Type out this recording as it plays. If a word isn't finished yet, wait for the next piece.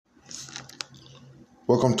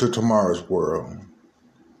Welcome to Tomorrow's World.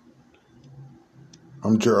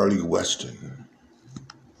 I'm Gerald E. Weston,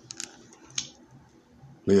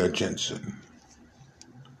 Leah Jensen.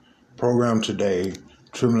 Program today,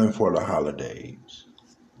 Trembling for the Holidays.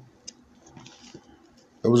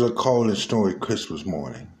 It was a cold and snowy Christmas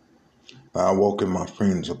morning. I woke in my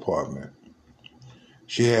friend's apartment.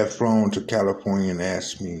 She had flown to California and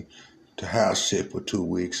asked me to house sit for 2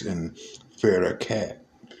 weeks and feed her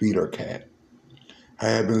cat. I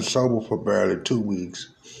had been sober for barely 2 weeks.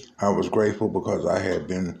 I was grateful because I had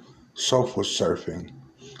been sofa surfing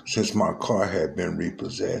since my car had been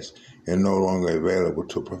repossessed and no longer available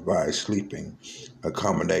to provide sleeping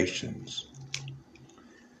accommodations.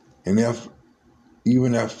 And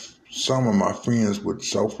even if some of my friends with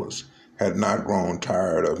sofas had not grown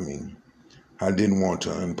tired of me, I didn't want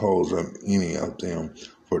to impose on any of them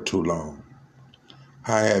for too long.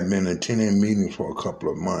 I had been attending meetings for a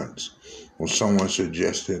couple of months when someone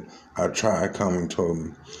suggested I try coming to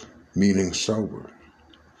a meeting sober.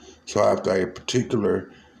 So after a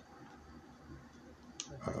particular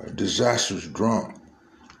disastrous drunk,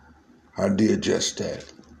 I did just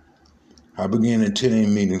that. I began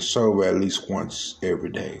attending meetings sober at least once every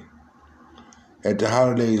day. At the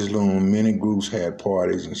holidays loom, many groups had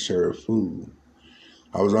parties and served food.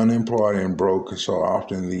 I was unemployed and broke, and so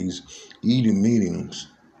often these eating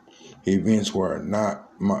events were not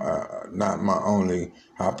my only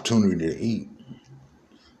opportunity to eat.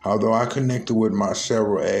 Although I connected with my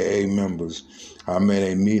several AA members, I met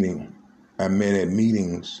at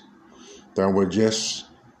meetings. There were just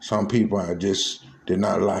some people I just did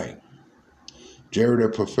not like. Jerry the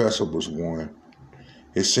Professor was one.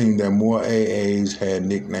 It seemed that more AAs had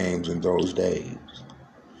nicknames in those days.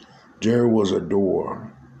 Jerry was a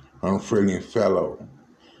dour, unfriendly fellow.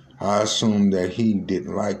 I assumed that he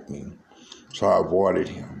didn't like me, so I avoided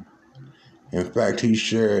him. In fact, he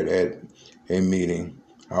shared at a meeting.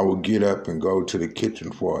 I would get up and go to the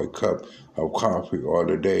kitchen for a cup of coffee or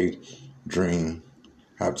the day dream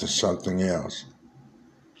after something else.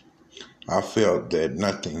 I felt that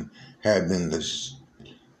nothing had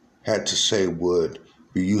to say would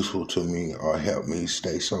be useful to me or help me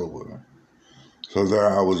stay sober. So there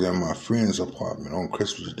I was in my friend's apartment on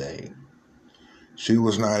Christmas Day. She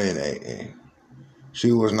was not in AA.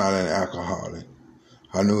 She was not an alcoholic.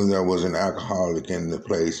 I knew there was an alcoholic in the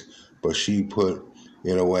place, but she put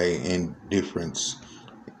it away in deference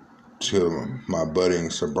to my budding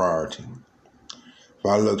sobriety. If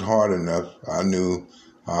I looked hard enough, I knew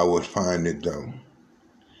I would find it though.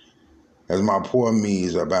 As my poor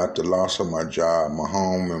me's about the loss of my job, my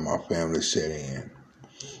home, and my family set in,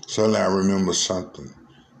 suddenly I remember something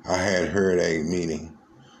I had heard at a meeting.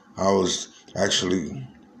 It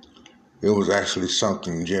was actually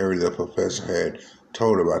something Jerry the Professor had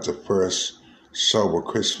told about the first sober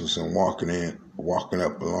Christmas and walking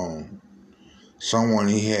up alone. Someone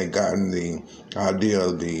he had gotten the idea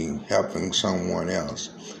of helping someone else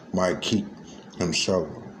might keep him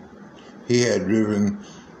sober. He had driven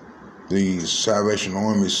the Salvation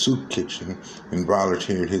Army soup kitchen and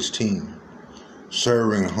volunteered his team,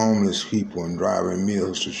 serving homeless people and driving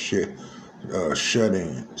meals to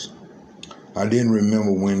shut-ins. I didn't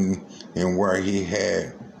remember when and where he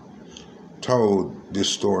had told this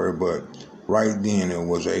story, but right then it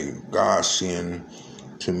was a godsend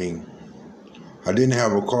to me. I didn't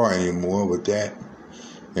have a car anymore, but that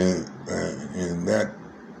and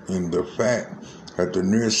the fact that the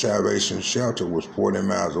nearest Salvation shelter was 40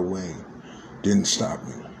 miles away didn't stop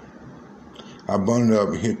me. I bundled up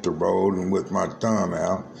and hit the road, and with my thumb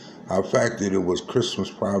out, I factored it was Christmas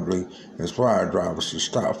probably inspired drivers to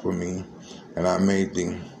stop for me, and I made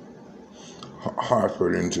the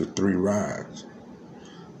Hartford into 3 rides.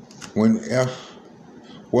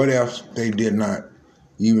 What if they did not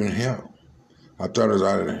even help? I thought as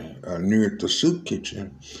I neared the soup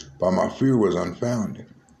kitchen, but my fear was unfounded.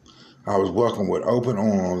 I was welcomed with open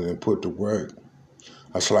arms and put to work.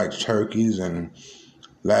 I sliced turkeys and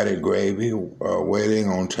laded gravy, waiting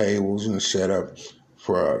on tables and set up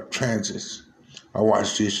for transits. I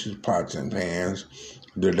washed dishes, pots, and pans.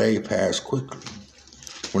 The day passed quickly.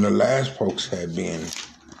 When the last folks had been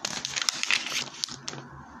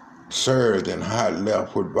served and hot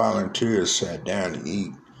left with volunteers sat down to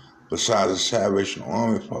eat, besides the Salvation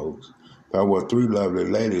Army folks, there were 3 lovely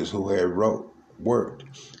ladies who had worked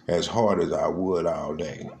as hard as I would all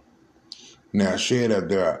day. Now, shed of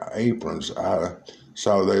their aprons, I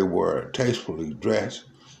saw they were tastefully dressed.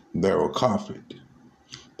 They were comforted.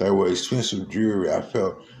 They were expensive jewelry. I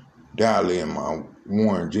felt doubtfully in my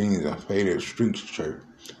worn jeans and faded street shirt,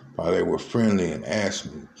 while they were friendly and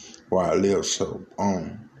asked me why I lived so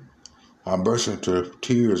on. I burst into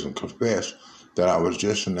tears and confessed that I was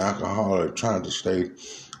just an alcoholic trying to stay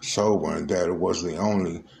sober and that it was the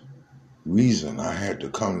only reason I had to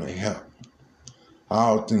come to help.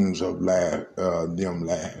 All things of them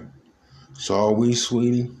laughed. So are we,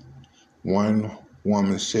 sweetie? One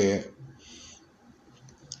woman said.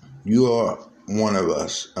 You are one of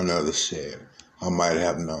us, another said. I might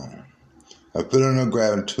have known. A feeling of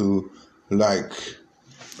gratitude like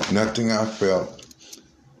nothing I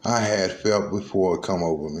had felt before come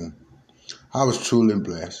over me. I was truly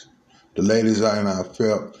blessed. The ladies and I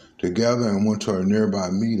felt together and went to a nearby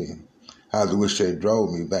meeting, after which they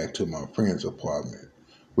drove me back to my friend's apartment,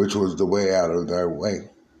 which was the way out of their way.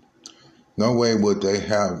 No way would they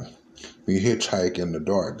have me hitchhike in the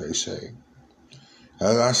dark, they say.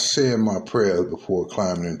 As I said my prayers before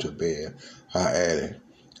climbing into bed, I added,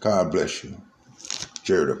 God bless you,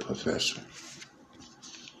 Jerry the Professor.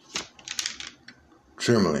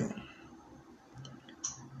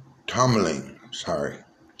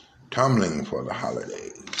 Tumbling for the holidays.